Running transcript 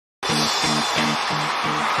You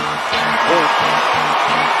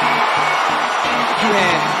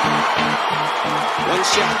had one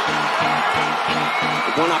shot,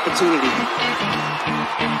 one opportunity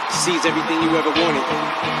to seize everything you ever wanted.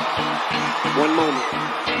 One moment.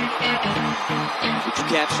 Would you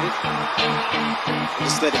capture it?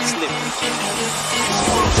 Just let it slip.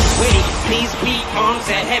 Witty, knees weak, arms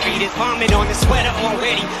are heavy. There's vomit on his sweater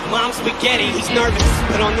already. Mom's spaghetti, he's nervous,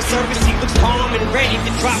 but on the surface he looks calm and ready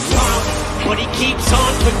to drop bombs. But he keeps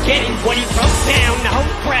on forgetting what he wrote down. The whole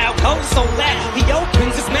crowd goes so loud. He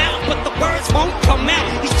opens his mouth, but the words won't come out.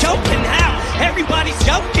 He's choking out. Everybody's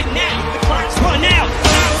joking now. The clock's run out.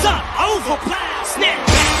 Time's up. Over. Plow. Snap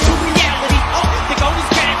back to reality. Oh, there goes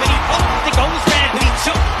gravity. Oh, there goes gravity.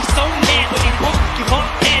 Choke. He's so mad, but he won't give up.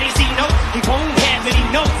 Daddies, he knows he won't have it. He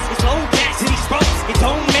knows his low backs and he's broke. It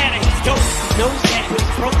don't matter. He's dope. He knows that, but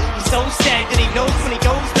he's broke. He's so sad that he knows when he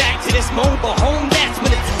goes back to this mobile home. That's when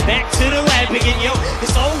it's back to the lab again, yo.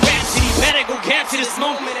 This old rhapsody better go capture this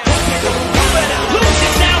moment. You better lose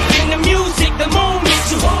yourself in the music the moment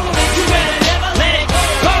you hold it. You better never let it go.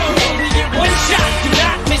 Only get one shot, do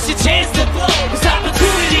not miss your chance to blow. This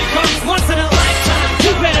opportunity comes once in a lifetime.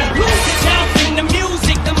 You better lose yourself in the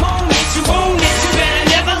music the moment you own it. You better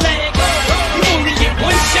never let it go. You only get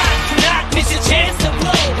one shot, do not miss your chance to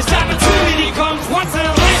blow. This opportunity comes once in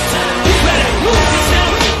a lifetime. You better lose yourself.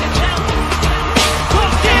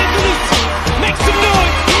 Make some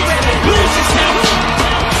noise, you better lose yourself.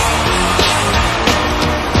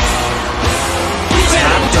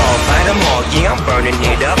 Top dog, fight them all, yeah, I'm burning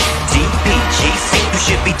it up. DPGC, you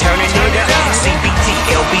should be turning it up. CBT,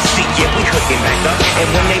 LBC, yeah, we hooking back up. And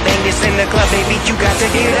when they bang this in the club, baby, you got to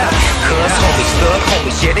get up. Cuz homies, thug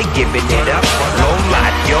homies, yeah, they giving it up. Low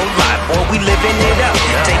life, yo life, boy, we living it up.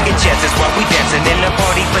 Taking chances while we dancing in the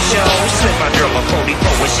party for show. Slip my girl a 44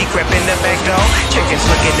 when she crept in the back door. Chickens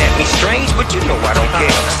looking at me strange, but you know I don't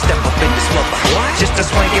care. Step up in this mother, just a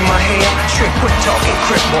swing in my hair. Trick, quit talking,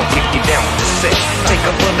 crip won't keep you down with the set. Take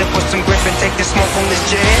a bullet with some grip and take the smoke on this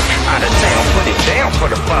jet. Out of town, put it down for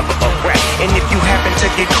the father of rap. And if you happen to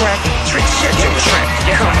get cracked, trick, shut your trap.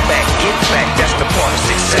 Come back, get back, that's the part of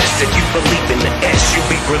success. If you believe in the S, you'll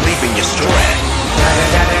be relieving your stress.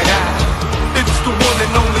 It's the one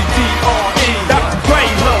and only D.R.E. Dr. Dre,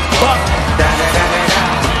 love buck.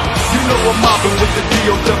 You know I'm mobbing with the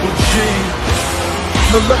D.O.G.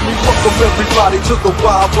 Now let me welcome everybody to the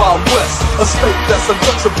Wild Wild West, a state that's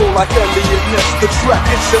untouchable like Elliot Ness. The track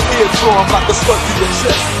hits your eardrum like a slug to your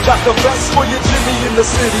chest. Got the best for your Jimmy in the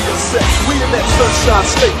city of sex. We in that sunshine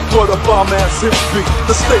state where the bomb ass hip beat.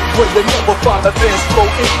 The state where you never find a dance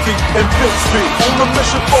floor empty and pimp speed. On a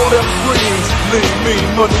mission for them greens. Lean, mean,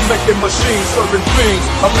 money making machines serving fiends.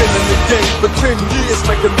 I've been in the game for 10 years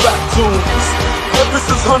making rap tunes. Ever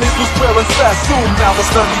since Honeys was wearing Sassoon, now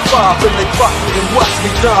it's 95 and they rock me and watch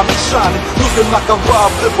me diamond shining, looking like a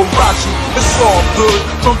Rob Liberace. It's all good,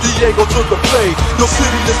 from Diego to the Bay. Your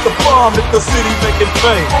city is the bomb if the city making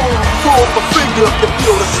fame. Throw up a finger if you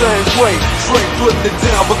feel the same way. Straight putting it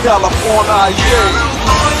down for California, yeah.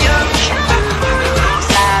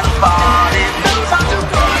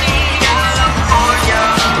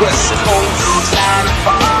 West Coast,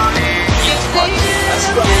 let's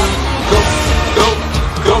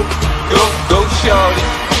go, shorty,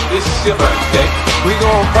 it's your birthday. We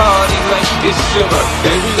gon' party like it's your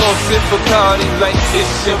birthday. We gon' sip a party like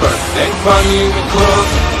it's your birthday. Find you in the club,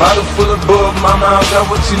 bottle full of bug. Mama, I got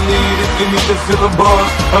what you need if you need to fill a bar.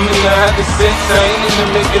 I'm in the having sex, I ain't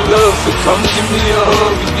into making love. So come give me a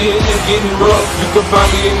hug if you're in there getting rough. You can find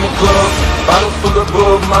me in the club, bottle full of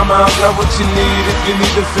bug. Mama, I got what you need if you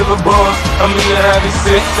need to fill a bar. I'm in the having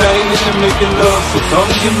sex, I ain't into making love. So come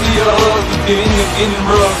give me a hug if you're in there getting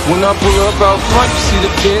rough. When I pull up out front, you see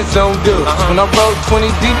the Benz on dub. When I roll 20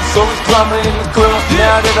 deep, so it's drama in the club.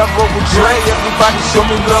 Now that I roll with Dre, everybody show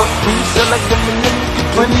me love. When you sell like them and them, you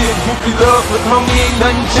get plenty of groupie love. Look, homie, ain't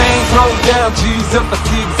nothing changed. Roll down, G's up. I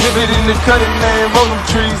see exhibit in the cutting, man. Roll them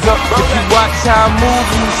trees up. If you watch how I move,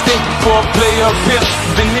 you mistake before I play up here.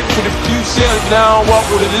 Been hit with a few shells, now I walk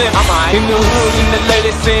with a limp. In the hood, in the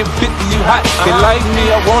lady saying 50, you hot. They like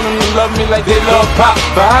me, I want them to love me like they love pop.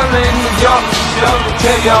 But holla in New York, show to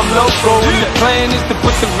tell you I'm local. And the plan is to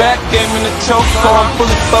put the rap game in the choke. So I'm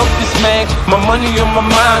fully focused, man. My money on my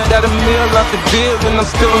mind. Got a meal out the deal and I'm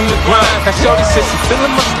still in the grind. Now shorty says she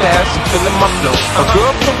feeling my style, she feeling my flow. A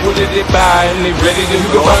girl from Wooded, they buy and they ready to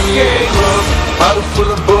go. I'm in the club, bottle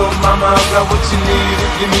full of bug. Mama, I got what you need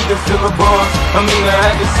if you need to fill a bar. I'm in the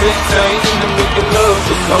having sex, I ain't into making love.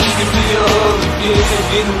 So come give me a hug if you're in there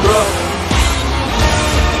getting rough.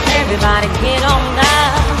 Everybody get on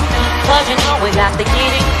down, 'cause you know we got to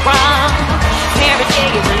get it wrong. Mary J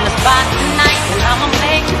is in the spot tonight.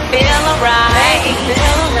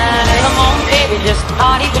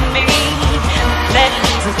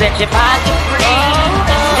 you by the free.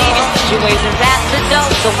 Leave your situations at the door,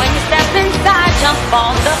 so when you step inside, jump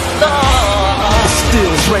on the floor.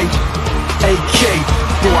 Still rape, AK.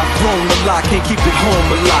 Though I've grown a lot, can't keep it home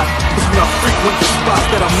a lot. Cause when I frequent the spots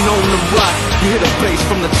that I'm known to rock, you hear the bass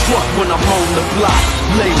from the truck when I'm on the block.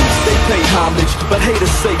 Ladies, they pay homage, but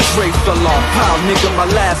haters say Dre fell off. How, nigga, my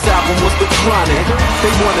last album was The Chronic.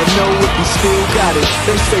 They wanna know if we still got it.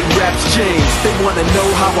 They say rap's changed, they wanna know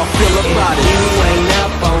how I feel about it. You ain't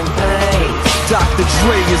up on pace. Dr.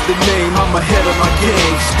 Dre is the name, I'm ahead of my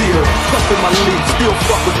game. Still puffin' my leaf, still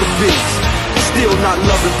fuck with the beats. Still not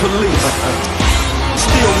loving police.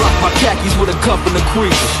 Still rock my khakis with a cuff and a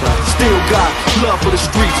crease. Still got love for the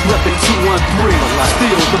streets, reppin' 213.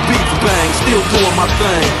 Still the beats bang, still doing my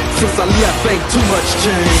thing. Since I left, ain't too much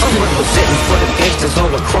change. I'm representing for the gangsters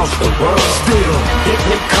all across the world. Still hitting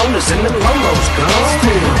them corners and them lolos, girl.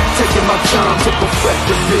 Still taking my time to perfect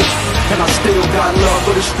the beat. And I still got love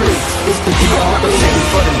for the streets. It's the I'm DR. representing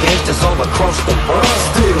for the gangsters all across the world.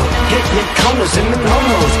 Still hitting them corners and them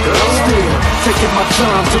lolos, girl. Still taking my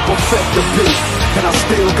time to perfect the beat. And I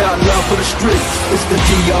still got love for the streets. It's the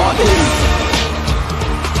DRE.